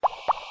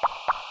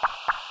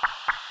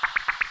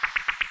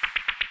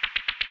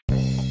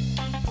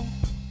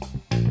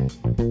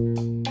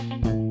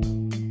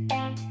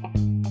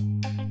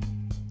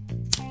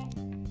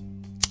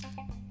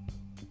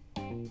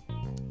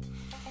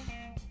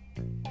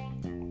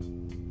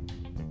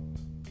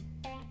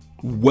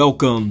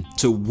Welcome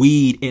to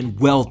Weed and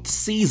Wealth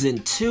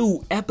Season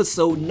 2,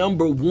 Episode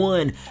number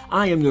 1.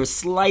 I am your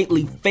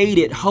slightly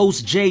faded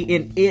host, Jay,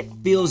 and it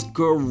feels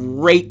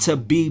great to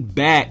be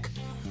back.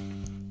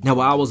 Now,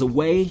 while I was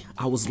away,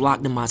 I was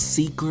locked in my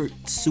secret,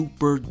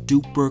 super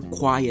duper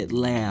quiet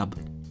lab,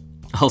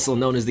 also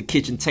known as the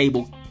kitchen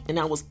table, and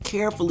I was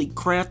carefully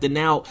crafting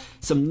out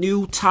some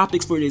new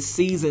topics for this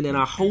season, and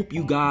I hope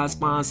you guys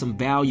find some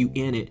value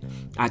in it.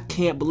 I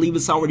can't believe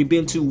it's already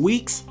been 2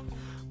 weeks,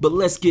 but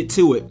let's get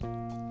to it.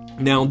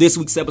 Now, this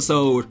week's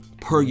episode,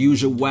 per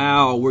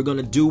usual, we're going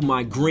to do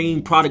my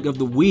green product of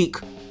the week.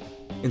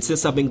 And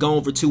since I've been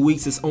gone for 2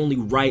 weeks, it's only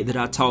right that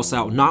I toss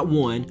out not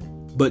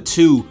 1, but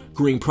 2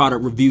 green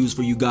product reviews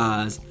for you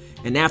guys.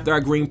 And after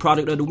our green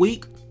product of the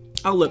week,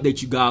 I'll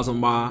update you guys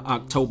on my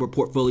October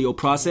portfolio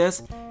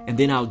process. And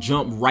then I'll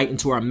jump right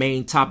into our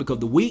main topic of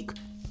the week.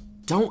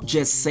 Don't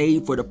just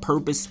save for the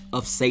purpose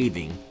of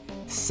saving.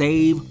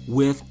 Save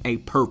with a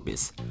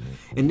purpose.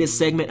 In this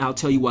segment, I'll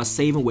tell you why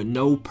saving with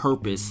no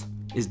purpose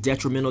is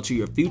detrimental to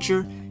your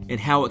future and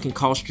how it can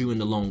cost you in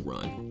the long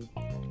run.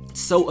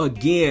 So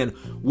again,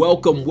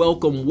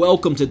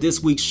 welcome to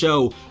this week's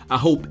show. I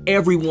hope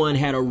everyone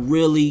had a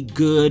really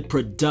good,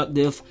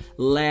 productive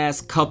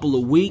last couple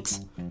of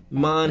weeks.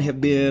 Mine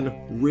have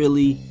been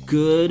really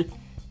good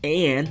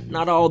and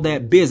not all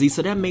that busy,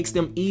 so that makes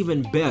them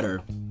even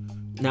better.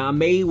 Now, I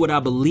made what I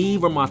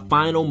believe are my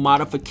final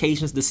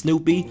modifications to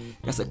Snoopy.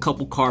 That's a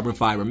couple carbon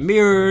fiber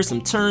mirrors,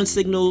 some turn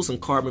signals, some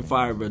carbon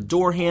fiber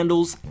door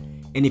handles.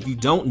 And if you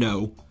don't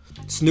know,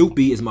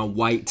 Snoopy is my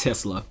white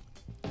Tesla.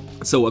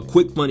 So a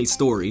quick funny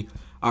story.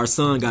 Our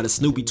son got a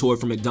Snoopy toy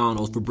from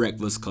McDonald's for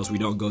breakfast because we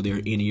don't go there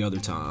any other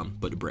time,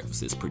 but the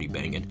breakfast is pretty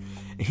banging.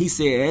 And he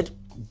said,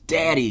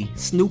 "Daddy,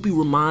 Snoopy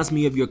reminds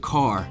me of your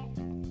car."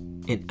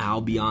 And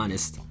I'll be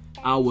honest,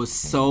 I was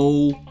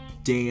so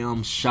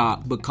damn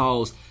shocked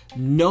because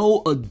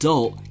no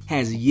adult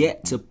has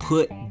yet to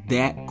put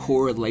that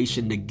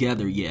correlation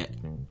together yet.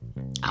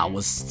 I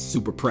was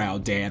super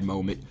proud dad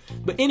moment.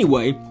 But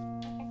anyway,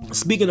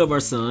 speaking of our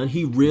son,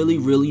 he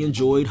really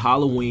enjoyed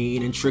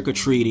Halloween and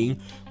trick-or-treating.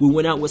 We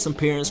went out with some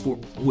parents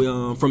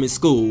from his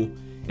school,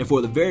 and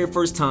for the very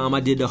first time, I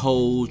did the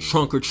whole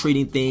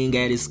trunk-or-treating thing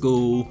at his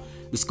school.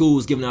 The school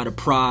was giving out a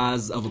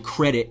prize of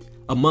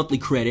a monthly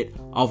credit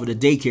off of the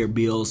daycare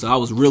bill, so I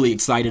was really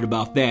excited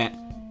about that.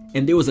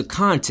 And there was a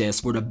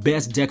contest for the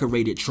best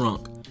decorated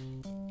trunk.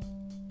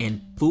 And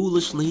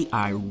foolishly,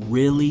 I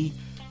really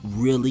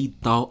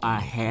thought I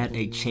had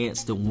a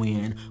chance to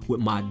win with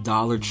my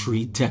Dollar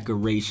Tree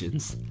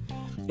decorations.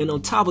 And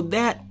on top of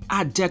that,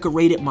 I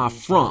decorated my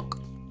frunk.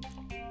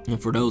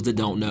 And for those that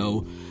don't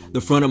know,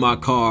 the front of my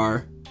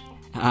car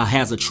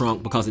has a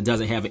trunk because it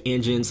doesn't have an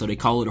engine, so they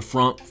call it a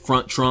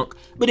front trunk.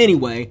 But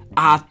anyway,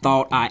 I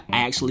thought I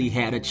actually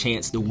had a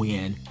chance to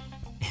win.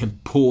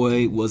 And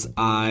boy, was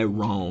I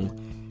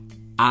wrong.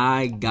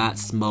 I got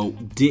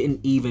smoked,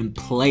 didn't even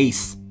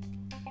place.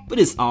 But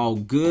it's all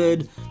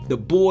good. The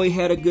boy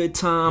had a good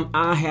time.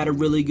 I had a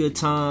really good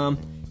time.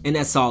 And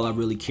that's all I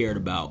really cared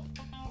about.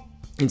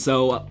 And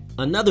so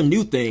another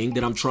new thing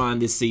that I'm trying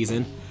this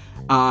season,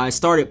 I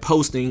started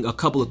posting a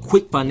couple of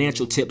quick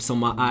financial tips on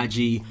my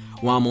IG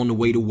while I'm on the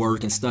way to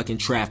work and stuck in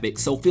traffic.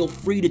 So feel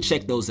free to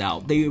check those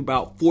out. They're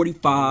about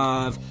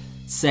 45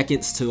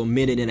 seconds to a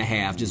minute and a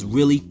half. Just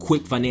really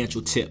quick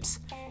financial tips.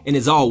 And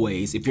as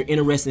always, if you're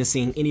interested in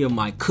seeing any of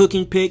my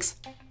cooking pics,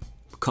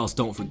 because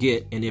don't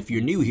forget, and if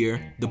you're new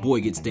here, the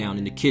boy gets down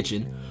in the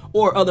kitchen,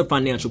 or other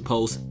financial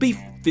posts,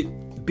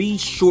 be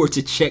sure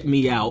to check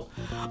me out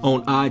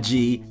on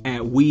IG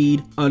at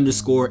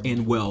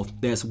weed_and wealth.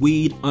 That's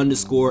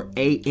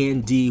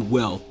weed_and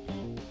wealth.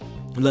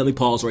 Let me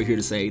pause right here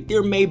to say,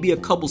 there may be a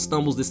couple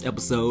stumbles this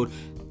episode.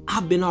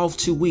 I've been off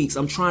 2 weeks.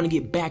 I'm trying to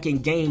get back in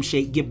game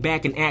shape, get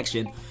back in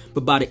action.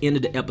 But by the end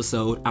of the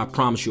episode, I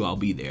promise you I'll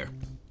be there.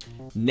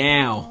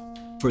 Now,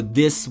 for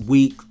this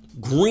week,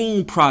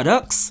 green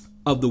products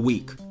of the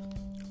week.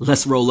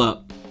 Let's roll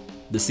up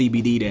the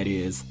CBD, that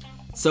is.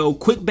 So,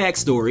 quick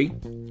backstory.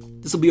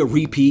 This will be a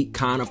repeat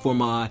kind of for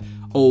my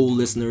old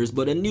listeners,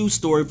 but a new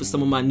story for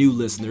some of my new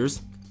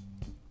listeners.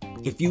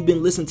 If you've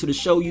been listening to the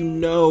show, you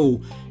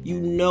know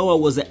I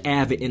was an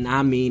avid, and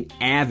I mean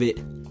avid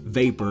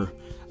vapor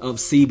of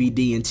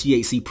CBD and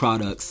THC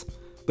products.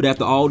 But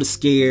after all the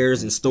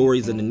scares and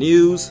stories in the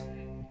news,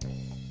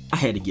 I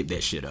had to give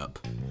that shit up.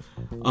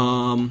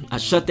 I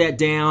shut that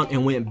down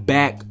and went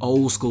back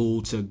old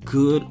school to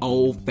good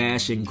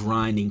old-fashioned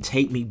grinding.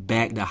 Take me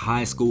back to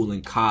high school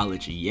and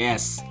college.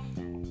 Yes.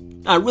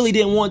 I really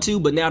didn't want to,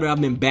 but now that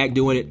I've been back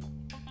doing it,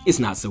 it's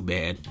not so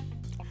bad.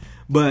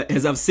 But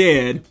as I've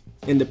said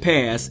in the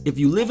past, if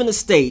you live in a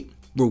state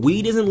where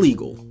weed isn't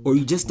legal or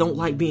you just don't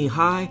like being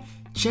high,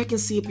 check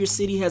and see if your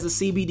city has a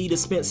CBD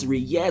dispensary.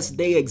 Yes,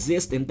 they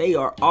exist and they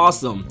are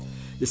awesome.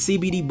 The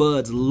CBD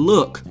buds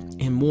look,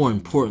 and more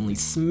importantly,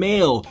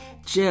 smell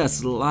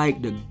just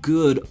like the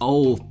good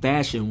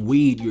old-fashioned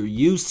weed you're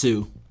used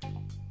to,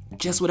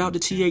 just without the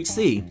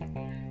THC.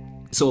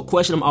 So a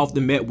question I'm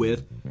often met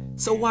with,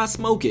 so why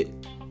smoke it?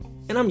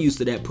 And I'm used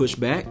to that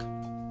pushback.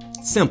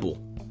 Simple.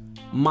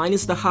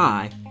 minus the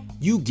high,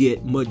 you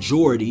get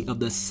majority of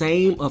the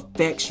same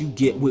effects you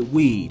get with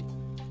weed.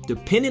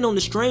 Depending on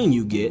the strain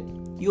you get,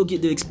 you'll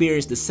get to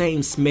experience the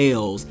same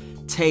smells,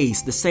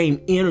 taste, the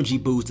same energy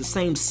boost, the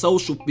same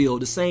social feel,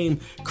 the same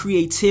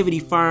creativity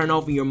firing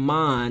off in your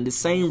mind, the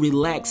same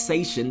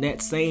relaxation,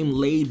 that same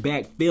laid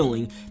back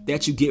feeling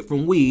that you get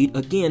from weed,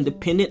 again,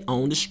 dependent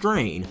on the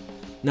strain.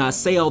 Now, I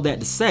say all that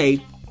to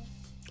say,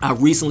 I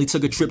recently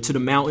took a trip to the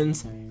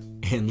mountains,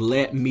 and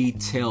let me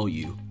tell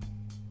you,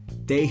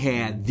 they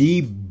had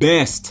the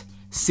best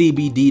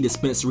CBD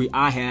dispensary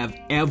I have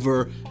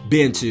ever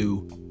been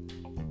to.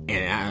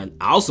 And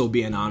also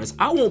being honest,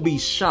 I won't be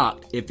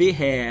shocked if it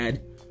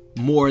had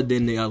more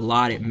than the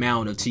allotted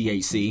amount of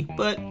THC,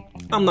 but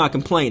I'm not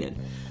complaining.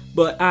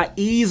 But I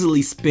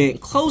easily spent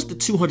close to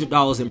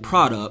 $200 in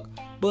product,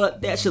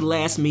 but that should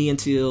last me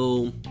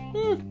until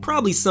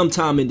probably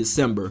sometime in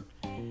December.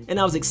 And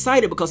I was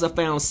excited because I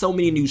found so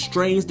many new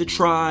strains to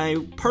try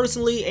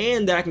personally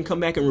and that I can come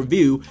back and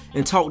review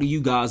and talk to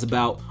you guys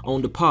about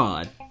on the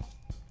pod.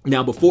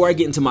 Now, before I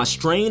get into my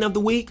strain of the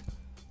week,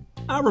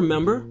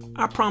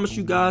 I promised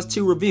you guys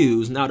 2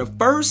 reviews. Now, the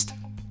first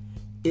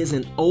is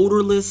an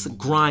odorless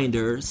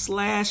grinder /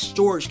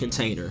 storage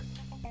container.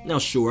 Now,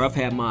 sure, I've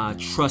had my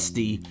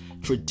trusty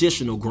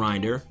traditional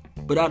grinder,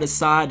 but I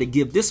decided to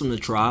give this one a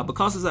try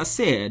because, as I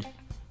said,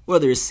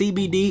 whether it's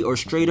CBD or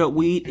straight up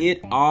weed,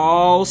 it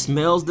all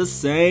smells the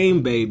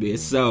same, baby.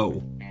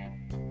 So,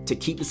 to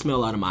keep the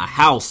smell out of my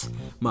house,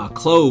 my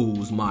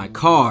clothes, my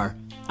car,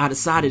 I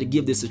decided to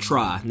give this a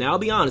try. Now, I'll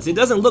be honest, it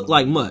doesn't look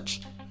like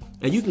much.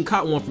 And you can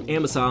cop one from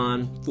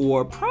Amazon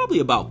for probably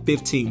about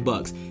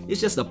 $15.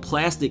 It's just a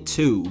plastic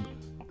tube.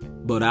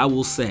 But I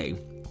will say,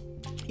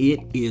 it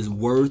is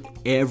worth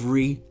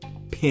every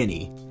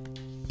penny.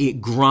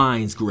 It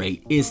grinds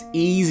great. It's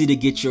easy to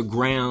get your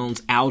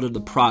grounds out of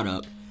the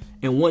product.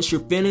 And once you're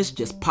finished,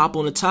 just pop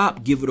on the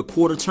top, give it a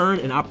quarter turn,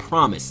 and I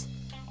promise,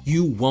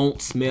 you won't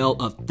smell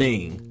a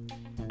thing.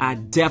 I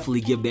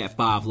definitely give that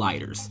 5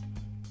 lighters.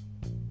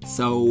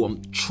 So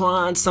I'm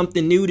trying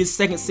something new this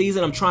second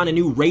season. I'm trying a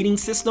new rating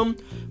system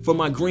for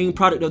my green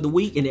product of the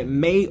week, and it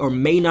may or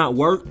may not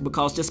work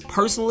because just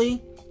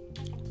personally,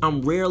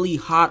 I'm rarely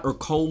hot or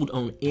cold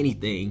on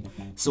anything.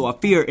 So I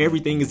fear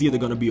everything is either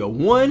going to be a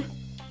 1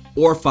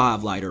 or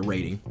 5 lighter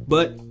rating,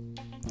 but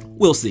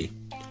we'll see.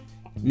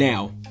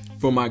 Now,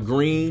 for my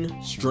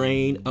green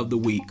strain of the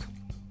week,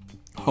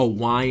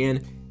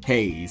 Hawaiian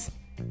Haze.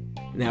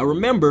 Now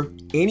remember,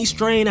 any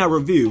strain I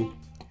review,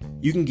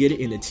 you can get it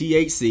in the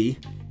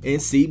THC and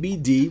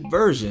CBD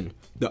version.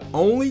 The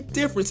only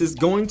difference is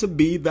going to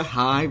be the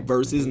high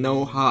versus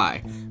no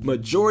high.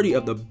 Majority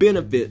of the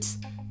benefits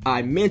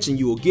I mentioned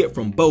you will get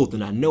from both,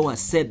 and I know I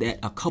said that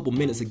a couple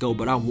minutes ago,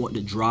 but I want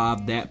to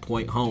drive that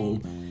point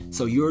home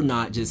so you're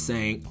not just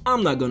saying,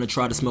 I'm not going to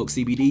try to smoke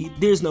CBD.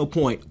 There's no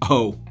point.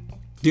 Oh,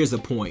 there's a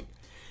point.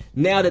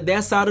 Now that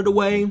that's out of the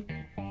way,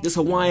 this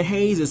Hawaiian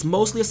Haze is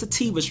mostly a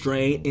sativa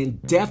strain and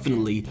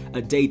definitely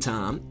a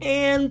daytime,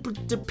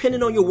 and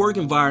depending on your work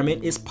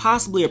environment, it's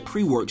possibly a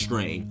pre-work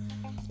strain.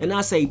 And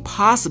I say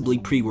possibly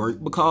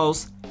pre-work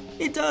because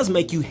it does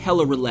make you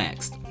hella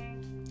relaxed.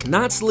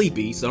 Not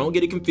sleepy, so don't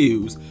get it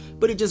confused,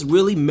 but it just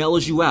really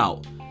mellows you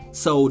out.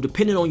 So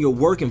depending on your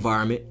work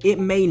environment, it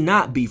may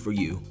not be for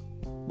you.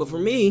 But for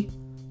me,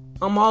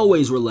 I'm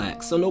always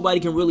relaxed, so nobody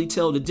can really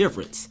tell the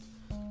difference.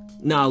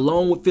 Now,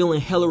 along with feeling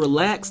hella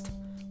relaxed,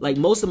 like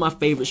most of my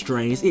favorite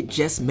strains, it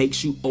just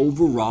makes you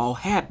overall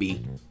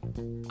happy.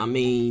 I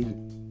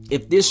mean,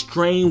 if this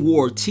strain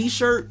wore a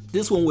t-shirt,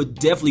 this one would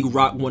definitely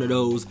rock one of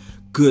those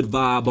good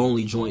vibe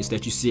only joints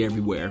that you see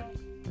everywhere.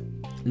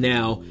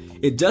 Now,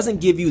 it doesn't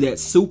give you that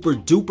super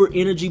duper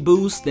energy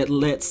boost that,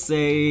 let's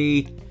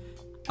say,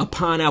 a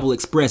Pineapple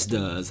Express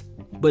does,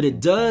 but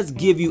it does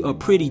give you a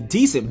pretty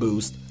decent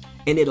boost,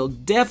 and it'll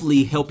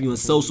definitely help you in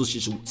social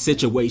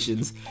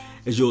situations,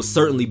 as you'll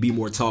certainly be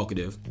more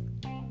talkative.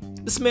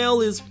 The smell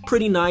is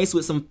pretty nice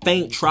with some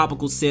faint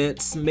tropical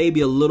scents,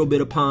 maybe a little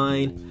bit of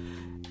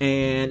pine,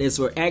 and as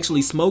for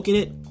actually smoking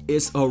it,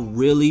 it's a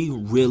really,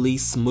 really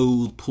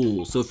smooth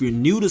pull. So if you're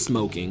new to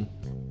smoking,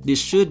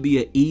 this should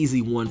be an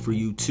easy one for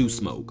you to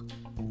smoke.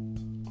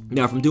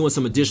 Now, from doing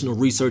some additional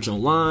research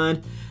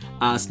online,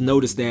 I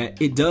noticed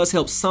that it does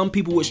help some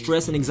people with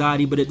stress and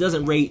anxiety, but it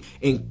doesn't rate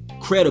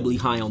incredibly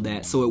high on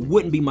that. So it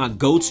wouldn't be my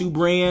go-to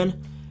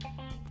brand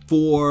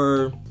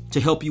to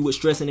help you with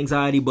stress and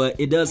anxiety, but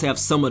it does have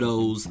some of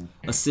those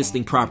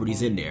assisting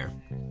properties in there.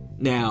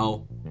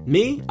 Now,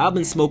 me, I've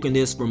been smoking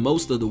this for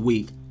most of the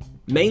week,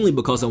 mainly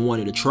because I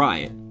wanted to try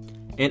it.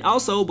 And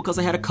also because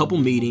I had a couple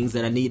meetings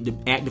that I needed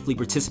to actively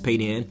participate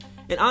in.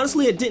 And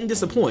honestly, it didn't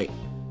disappoint.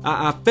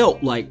 I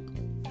felt like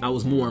I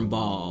was more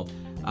involved.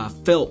 I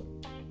felt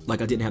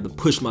like I didn't have to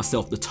push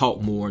myself to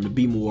talk more and to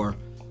be more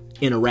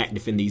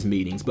interactive in these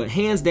meetings. But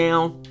hands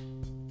down,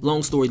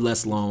 long story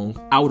less long,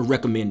 I would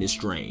recommend this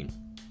strain.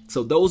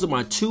 So those are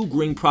my 2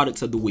 green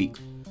products of the week.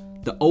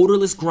 The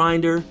odorless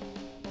grinder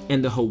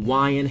and the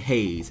Hawaiian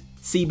Haze,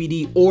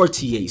 CBD or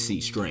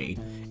THC strain.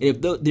 And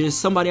if there's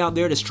somebody out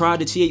there that's tried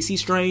the THC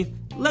strain,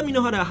 let me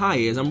know how that high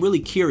is. I'm really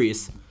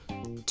curious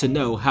to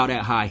know how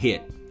that high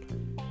hit.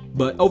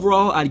 But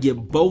overall, I'd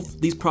give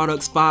both these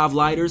products 5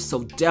 lighters,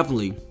 so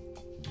definitely,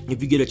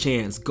 if you get a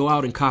chance, go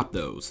out and cop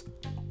those.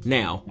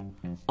 Now,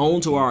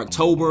 on to our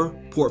October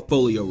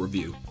portfolio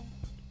review.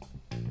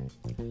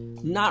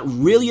 Not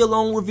really a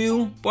long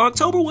review, but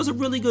October was a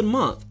really good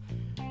month.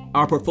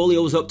 Our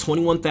portfolio was up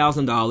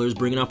 $21,000,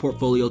 bringing our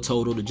portfolio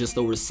total to just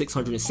over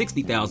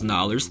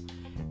 $660,000.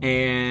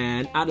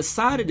 And I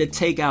decided to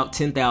take out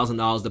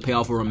 $10,000 to pay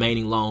off a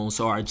remaining loan.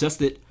 So if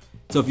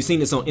you've seen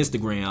this on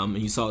Instagram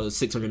and you saw the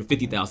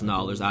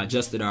 $650,000, I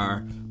adjusted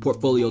our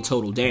portfolio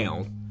total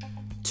down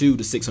to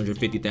the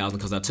 $650,000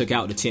 because I took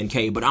out the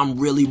 $10K. But I'm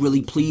really,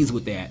 really pleased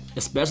with that,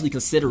 especially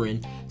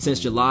considering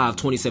since July of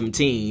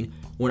 2017,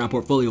 when our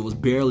portfolio was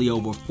barely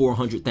over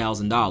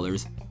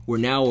 $400,000, we're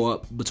now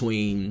up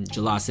between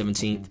July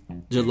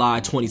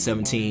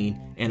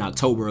 2017 and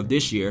October of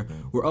this year.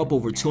 We're up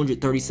over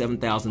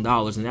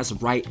 $237,000, and that's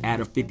right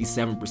at a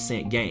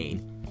 57%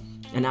 gain.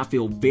 And I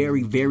feel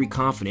very, very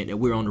confident that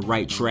we're on the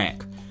right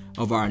track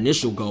of our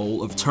initial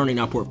goal of turning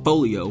our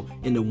portfolio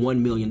into $1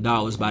 million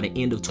by the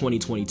end of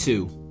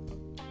 2022.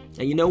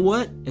 And you know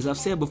what? As I've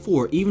said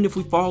before, even if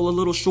we fall a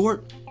little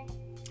short,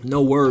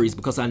 no worries,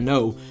 because I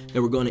know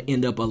that we're going to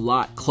end up a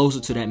lot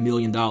closer to that $1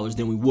 million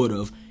than we would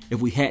have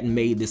if we hadn't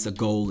made this a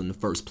goal in the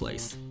first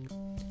place.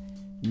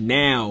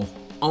 Now,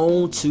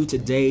 on to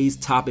today's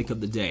topic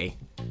of the day.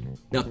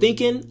 Now,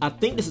 I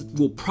think this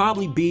will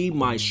probably be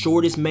my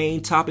shortest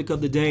main topic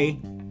of the day,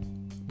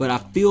 but I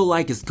feel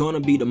like it's going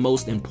to be the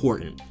most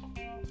important.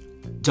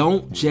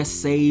 Don't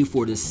just save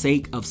for the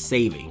sake of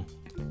saving.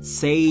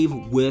 Save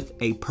with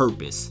a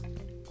purpose.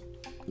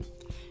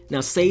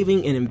 Now,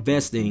 saving and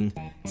investing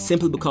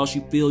simply because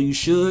you feel you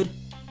should,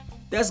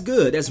 that's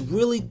good. That's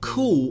really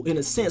cool in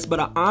a sense, but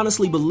I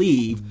honestly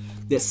believe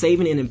that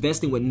saving and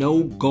investing with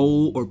no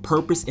goal or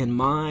purpose in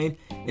mind,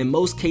 in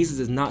most cases,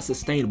 is not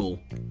sustainable.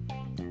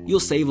 You'll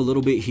save a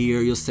little bit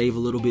here, you'll save a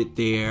little bit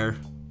there.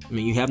 I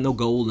mean, you have no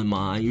goal in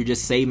mind. You're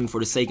just saving for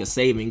the sake of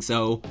saving.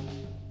 So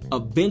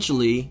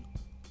eventually,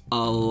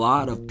 a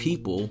lot of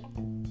people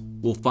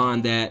will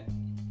find that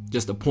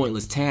just a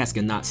pointless task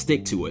and not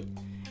stick to it.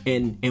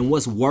 And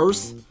what's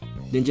worse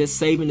than just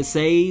saving to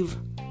save,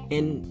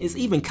 and it's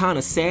even kind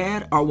of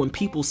sad, are when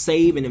people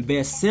save and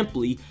invest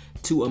simply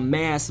to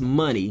amass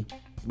money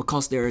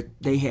because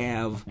they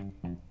have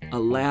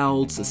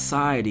allowed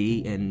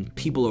society and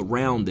people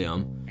around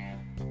them,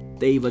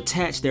 they've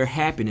attached their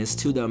happiness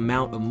to the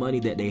amount of money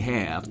that they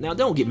have. Now,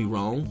 don't get me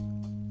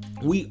wrong.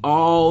 We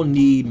all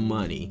need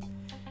money.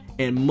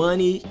 And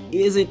money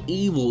isn't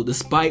evil,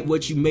 despite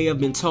what you may have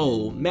been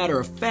told. Matter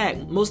of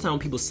fact, most time when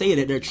people say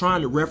that, they're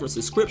trying to reference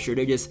the scripture.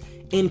 They're just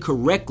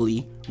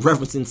incorrectly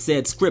referencing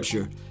said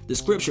scripture. The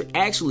scripture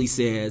actually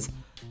says,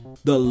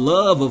 the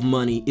love of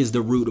money is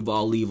the root of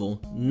all evil,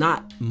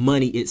 not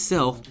money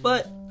itself.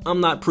 But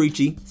I'm not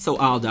preachy, so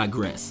I'll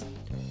digress.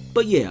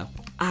 But yeah,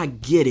 I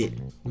get it.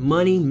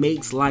 Money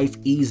makes life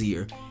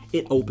easier.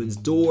 It opens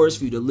doors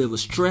for you to live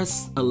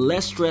a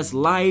less stressed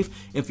life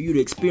and for you to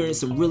experience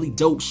some really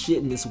dope shit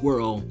in this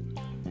world.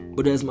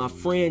 But as my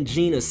friend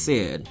Gina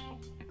said,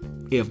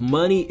 if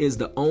money is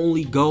the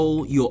only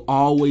goal, you'll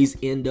always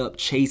end up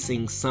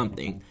chasing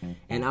something.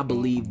 And I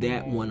believe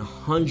that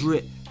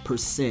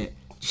 100%.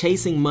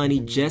 Chasing money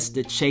just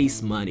to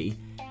chase money,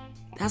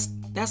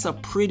 that's a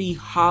pretty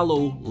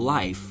hollow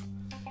life.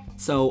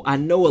 So I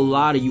know a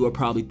lot of you are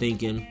probably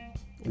thinking,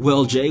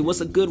 well, Jay,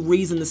 what's a good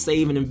reason to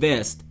save and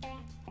invest?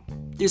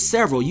 There's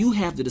several. You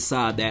have to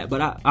decide that,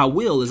 but I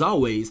will, as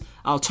always,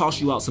 I'll toss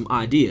you out some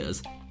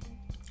ideas.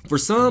 For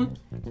some,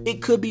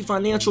 it could be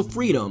financial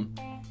freedom,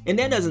 and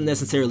that doesn't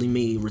necessarily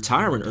mean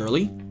retiring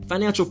early.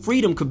 Financial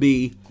freedom could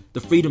be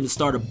the freedom to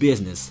start a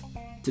business,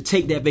 to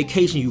take that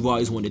vacation you've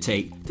always wanted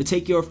to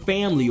take your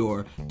family,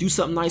 or do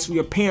something nice for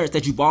your parents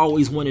that you've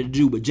always wanted to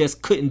do but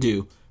just couldn't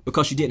do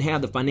because you didn't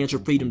have the financial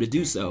freedom to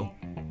do so.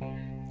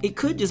 It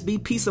could just be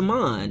peace of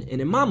mind,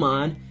 and in my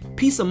mind,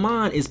 peace of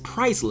mind is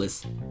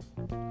priceless.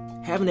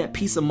 Having that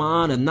peace of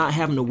mind of not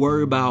having to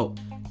worry about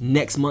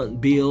next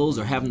month bills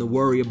or having to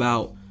worry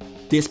about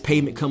this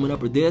payment coming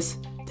up or this,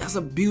 that's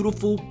a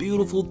beautiful,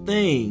 beautiful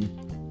thing.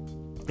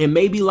 And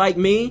maybe like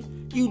me,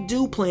 you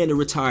do plan to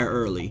retire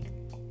early.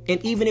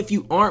 And even if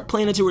you aren't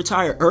planning to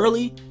retire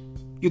early,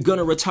 you're going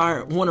to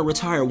want to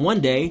retire one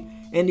day,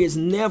 and there's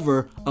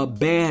never a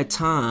bad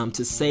time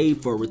to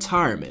save for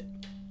retirement.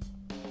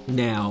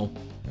 Now,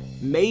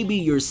 maybe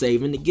you're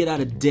saving to get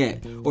out of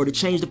debt or to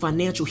change the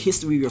financial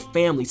history of your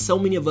family. So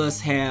many of us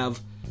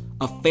have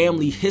a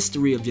family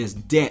history of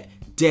just debt.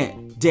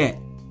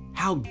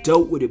 How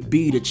dope would it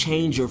be to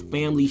change your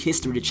family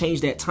history, to change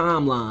that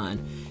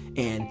timeline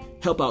and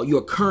help out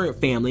your current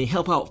family,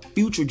 help out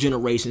future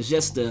generations,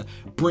 just to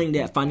bring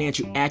that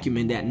financial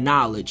acumen, that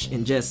knowledge,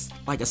 and just,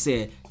 like I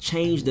said,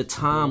 change the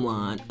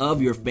timeline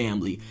of your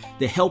family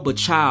to help a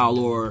child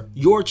or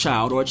a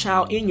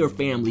child in your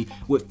family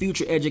with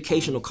future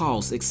educational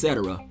costs,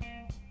 etc.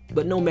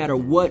 But no matter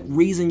what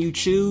reason you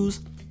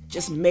choose,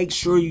 just make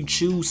sure you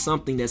choose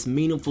something that's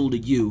meaningful to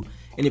you.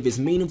 And if it's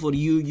meaningful to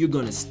you, you're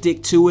going to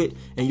stick to it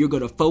and you're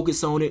going to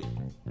focus on it.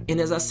 And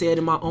as I said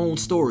in my own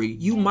story,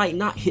 you might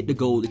not hit the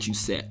goal that you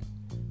set,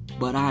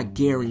 but I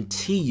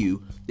guarantee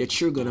you that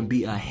you're going to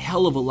be a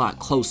hell of a lot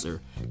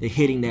closer to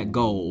hitting that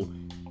goal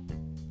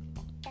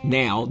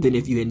now than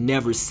if you had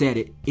never set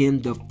it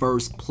in the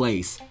first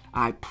place.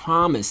 I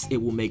promise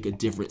it will make a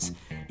difference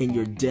in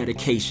your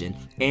dedication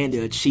and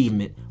the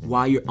achievement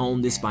while you're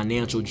on this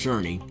financial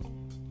journey.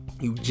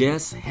 You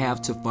just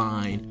have to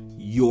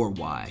find your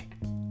why.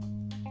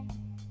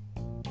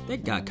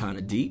 That got kind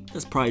of deep.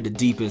 That's probably the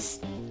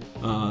deepest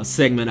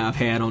segment I've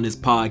had on this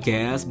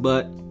podcast,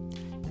 but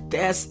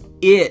that's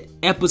it.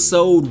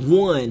 Episode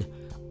 1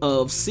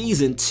 of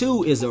season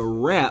 2 is a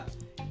wrap.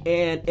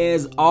 And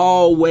as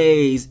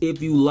always,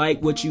 if you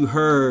like what you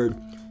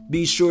heard,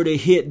 be sure to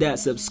hit that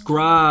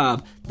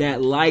subscribe,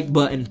 that like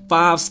button,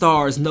 5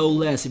 stars, no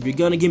less. If you're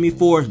going to give me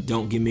 4,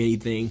 don't give me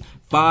anything.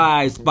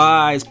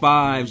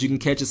 5s. You can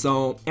catch us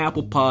on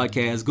Apple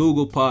Podcasts,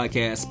 Google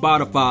Podcasts,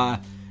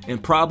 Spotify,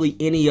 and probably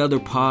any other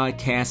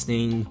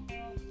podcasting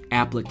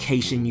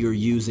application you're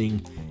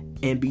using.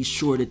 And be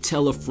sure to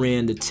tell a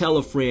friend to tell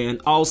a friend.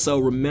 Also,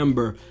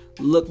 remember,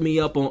 look me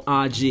up on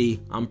IG.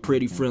 I'm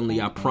pretty friendly,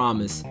 I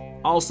promise.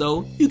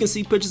 Also, you can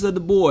see pictures of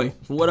the boy.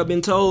 From what I've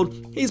been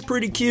told, he's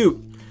pretty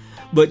cute.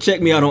 But check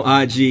me out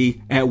on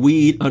IG at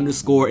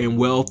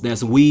weed_and_wealth.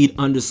 That's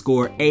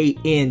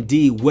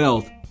weed_and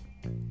wealth.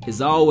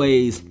 As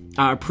always,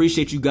 I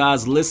appreciate you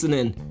guys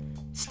listening,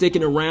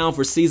 sticking around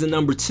for season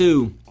number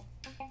 2.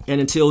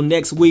 And until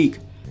next week,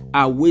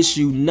 I wish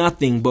you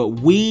nothing but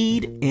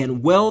weed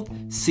and wealth.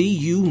 See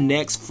you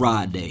next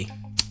Friday.